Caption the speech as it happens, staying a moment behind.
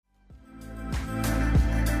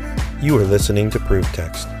You are listening to Proof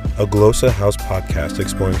Text, a Glossa House podcast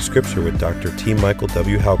exploring Scripture with Dr. T. Michael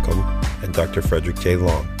W. Halcomb and Dr. Frederick J.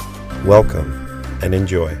 Long. Welcome and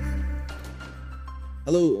enjoy.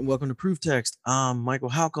 Hello and welcome to Proof Text. I'm Michael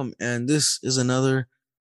Halcomb, and this is another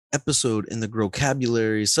episode in the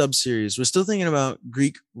Grocabulary subseries. We're still thinking about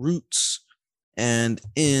Greek roots, and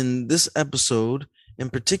in this episode in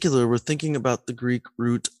particular, we're thinking about the Greek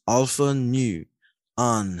root alpha nu,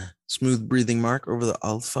 an, smooth breathing mark over the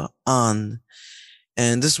alpha, an.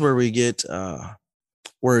 And this is where we get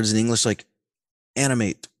words in English like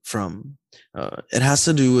animate from. It has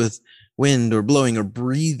to do with wind or blowing or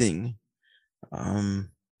breathing.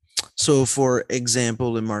 So for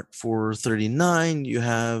example, in Mark 4:39, you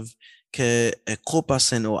have ke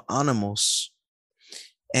ekopasen o anamos,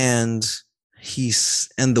 and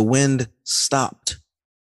the wind stopped,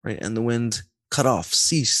 right? And the wind cut off,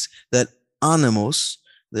 ceased. That anamos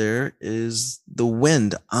there is the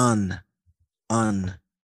wind, anamos.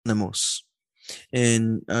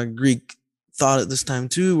 In Greek thought at this time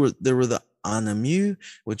too, there were the anamu,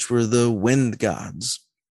 which were the wind gods.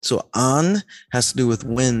 So an has to do with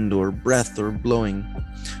wind or breath or blowing.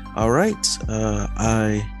 All right,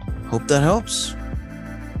 I hope that helps.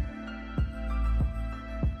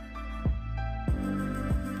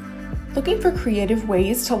 Looking for creative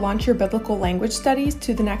ways to launch your biblical language studies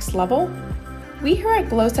to the next level? We here at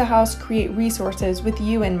Glossa House create resources with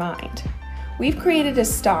you in mind. We've created a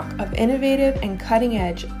stock of innovative and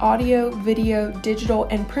cutting-edge audio, video, digital,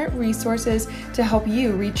 and print resources to help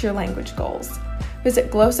you reach your language goals. Visit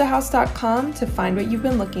glossahouse.com to find what you've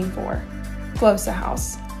been looking for. Glossa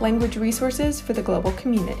House, language resources for the global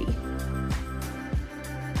community.